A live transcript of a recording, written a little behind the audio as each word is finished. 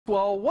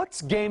Well,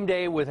 what's game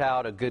day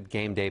without a good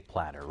game day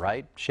platter,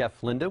 right?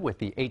 Chef Linda with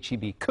the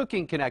HEB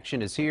Cooking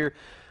Connection is here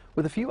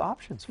with a few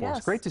options for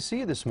us. Great to see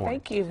you this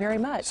morning. Thank you very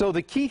much. So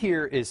the key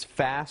here is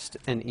fast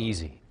and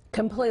easy.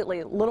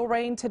 Completely. Little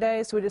rain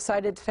today, so we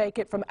decided to take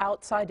it from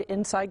outside to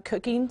inside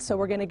cooking. So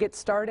we're going to get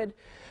started.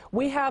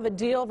 We have a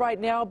deal right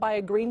now: buy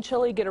a green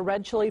chili, get a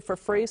red chili for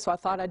free. So I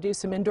thought I'd do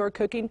some indoor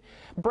cooking.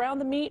 Brown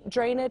the meat,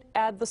 drain it,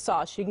 add the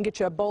sauce. You can get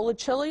you a bowl of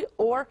chili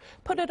or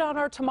put it on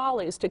our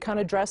tamales to kind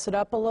of dress it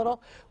up a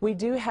little. We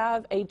do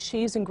have a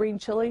cheese and green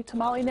chili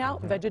tamale now,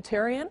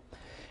 vegetarian.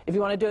 If you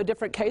want to do a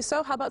different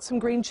queso, how about some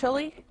green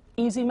chili,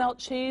 easy melt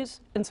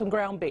cheese, and some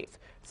ground beef?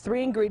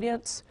 3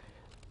 ingredients,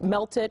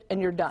 melt it,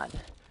 and you're done.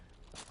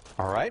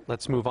 All right,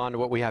 let's move on to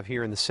what we have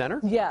here in the center.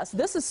 Yes,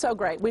 this is so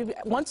great. We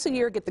once a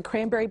year get the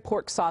cranberry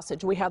pork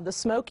sausage. We have the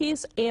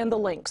Smokies and the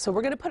Link. So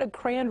we're going to put a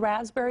cran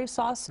raspberry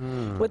sauce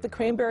with the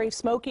cranberry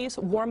Smokies,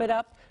 warm it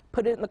up,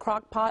 put it in the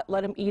crock pot,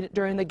 let them eat it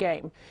during the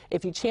game.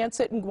 If you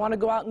chance it and want to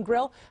go out and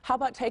grill, how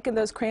about taking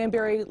those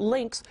cranberry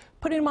links,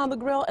 putting them on the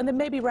grill, and then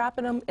maybe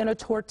wrapping them in a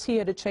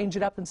tortilla to change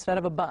it up instead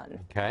of a bun.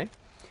 Okay.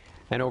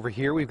 And over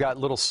here we've got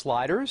little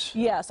sliders.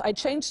 Yes, I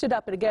changed it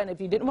up. And again, if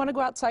you didn't want to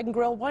go outside and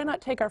grill, why not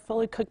take our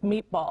fully cooked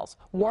meatballs,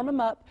 warm them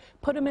up,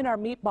 put them in our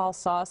meatball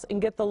sauce,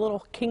 and get the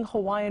little King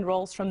Hawaiian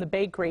rolls from the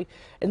bakery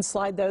and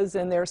slide those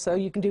in there so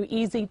you can do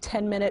easy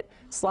 10-minute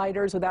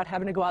sliders without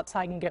having to go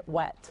outside and get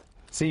wet.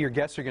 See, your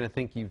guests are going to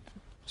think you've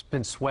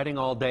been sweating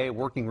all day,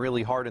 working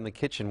really hard in the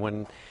kitchen,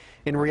 when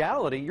in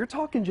reality you're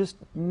talking just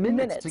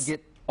minutes to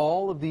get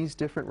all of these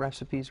different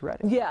recipes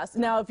ready. Yes.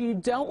 Now, if you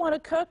don't want to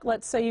cook,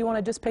 let's say you want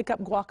to just pick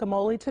up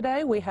guacamole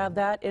today, we have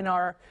that in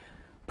our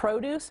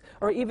produce,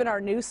 or even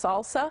our new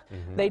salsa.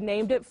 They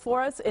named it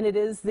for us, and it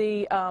is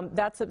the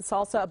that's a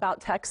salsa about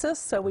Texas,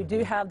 so we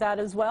do have that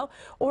as well.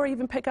 Or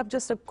even pick up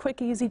just a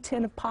quick, easy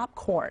tin of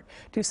popcorn.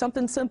 Do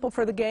something simple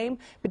for the game,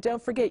 but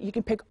don't forget, you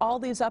can pick all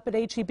these up at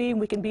HEB,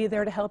 and we can be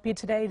there to help you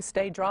today to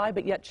stay dry,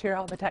 but yet cheer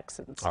on the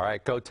Texans. All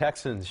right, go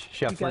Texans.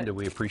 Chef Linda,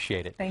 we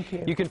appreciate it. Thank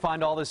you. You can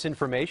find all this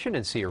information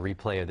and see a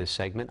replay of this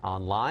segment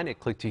online at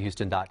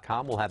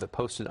click2houston.com. We'll have it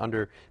posted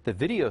under the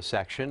video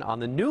section on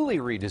the newly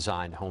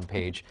redesigned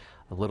homepage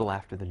a little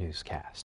after the newscast.